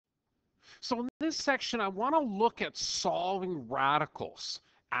So in this section, I want to look at solving radicals,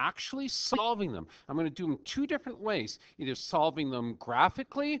 actually solving them. I'm going to do them two different ways, either solving them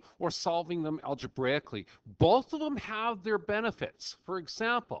graphically or solving them algebraically. Both of them have their benefits. For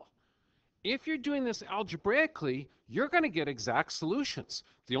example, if you're doing this algebraically, you're going to get exact solutions.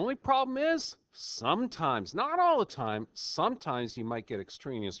 The only problem is sometimes, not all the time, sometimes you might get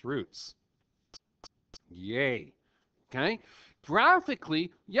extraneous roots. Yay. Okay?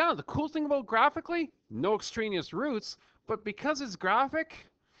 Graphically, yeah, the cool thing about graphically, no extraneous roots, but because it's graphic,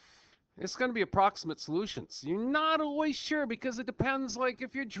 it's going to be approximate solutions. You're not always sure because it depends, like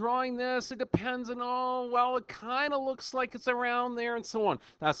if you're drawing this, it depends on, oh, well, it kind of looks like it's around there and so on.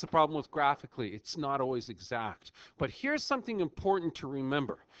 That's the problem with graphically. It's not always exact. But here's something important to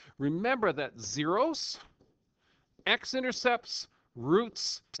remember. Remember that zeros, x-intercepts,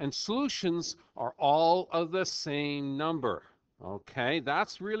 roots, and solutions are all of the same number. Okay,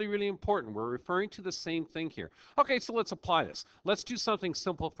 that's really, really important. We're referring to the same thing here. Okay, so let's apply this. Let's do something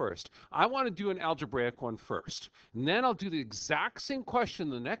simple first. I want to do an algebraic one first, and then I'll do the exact same question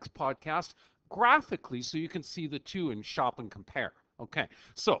in the next podcast graphically so you can see the two and shop and compare. Okay,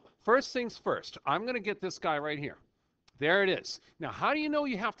 so first things first, I'm going to get this guy right here. There it is. Now, how do you know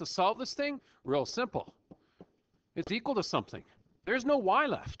you have to solve this thing? Real simple. It's equal to something. There's no y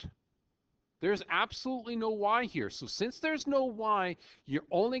left. There's absolutely no y here. So since there's no y, you're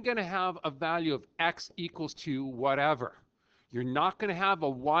only going to have a value of x equals to whatever. You're not going to have a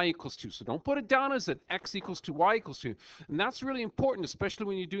y equals to. So don't put it down as an x equals to y equals to. And that's really important, especially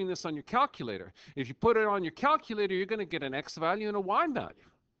when you're doing this on your calculator. If you put it on your calculator, you're going to get an x value and a y value.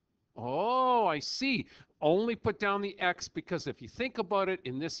 Oh, I see. Only put down the x because if you think about it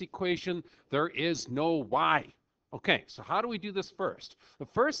in this equation, there is no y. Okay, so how do we do this first? The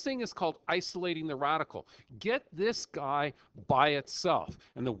first thing is called isolating the radical. Get this guy by itself.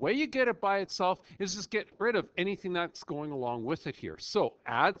 And the way you get it by itself is just get rid of anything that's going along with it here. So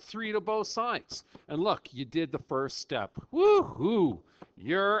add 3 to both sides. And look, you did the first step. Woohoo!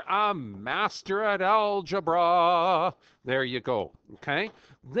 You're a master at algebra. There you go. Okay?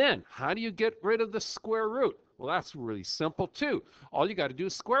 Then, how do you get rid of the square root? Well, that's really simple too. All you got to do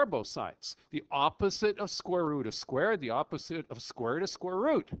is square both sides. The opposite of square root is square. The opposite of squared is square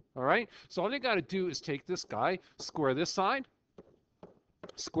root. All right? So all you got to do is take this guy, square this side,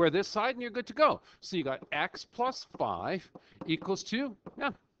 and you're good to go. So you got x plus 5 equals to,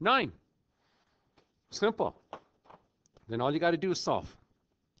 9. Simple. Then all you got to do is solve.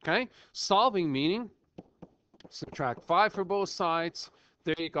 Okay? Solving meaning subtract 5 for both sides.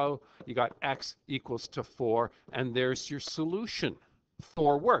 There you go. You got x equals to 4, and there's your solution.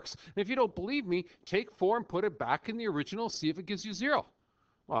 4 works. And if you don't believe me, take 4 and put it back in the original, see if it gives you 0.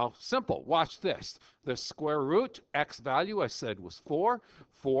 Well, simple. Watch this. The square root, x value, I said, was 4.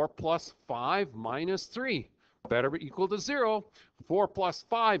 4 plus 5 minus 3. Better be equal to 0. 4 plus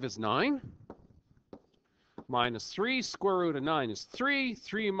 5 is 9. Minus 3, square root of 9 is 3.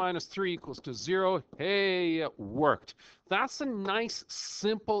 3 minus 3 equals to 0. Hey, it worked. That's a nice,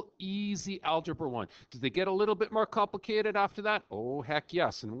 simple, easy algebra one. Did they get a little bit more complicated after that? Oh, heck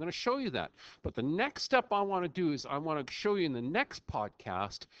yes, and I'm going to show you that. But the next step I want to do is I want to show you in the next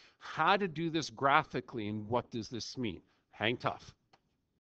podcast how to do this graphically and what does this mean. Hang tough.